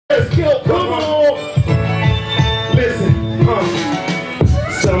Let's go, come on. Listen,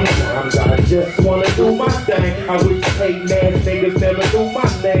 sometimes I just wanna do my thing. I wish hate ass niggas never knew my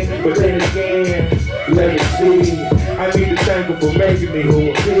name. But then again, let it see. I need to thank her for making me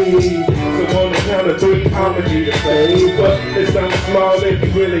who I be. So on the count of three, I'ma need a favor. It's something small if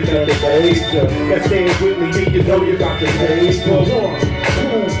you really got the major. That stands with me, you know you got the paper.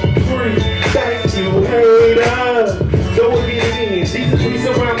 1, 2, 3, thank you, hater. Go and get it in. Jesus, we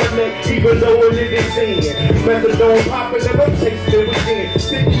surround my neck, even though it isn't sin. Methadone popping, never taste it again.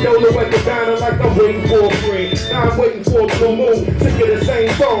 Sitting YOLO at the diner like I'm waiting for a friend. Now I'm waiting for a blue moon. Sick of the same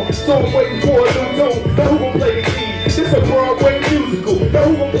song, so I'm waiting for a new tune. Now who gon' play the keys? This a Broadway musical. Now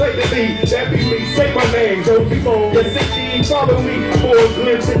who gon' play the lead? That be me. Say my name, Jozeemo. Yes, indeed. Follow me for a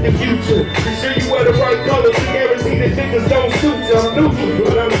glimpse in the future. Be sure you wear the right colors to guarantee that niggas don't suit you. I'm neutral,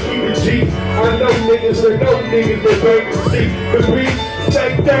 but I'm a keep it G. I know niggas that know niggas that bring the seat. The beat,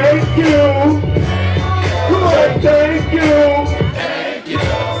 say thank you.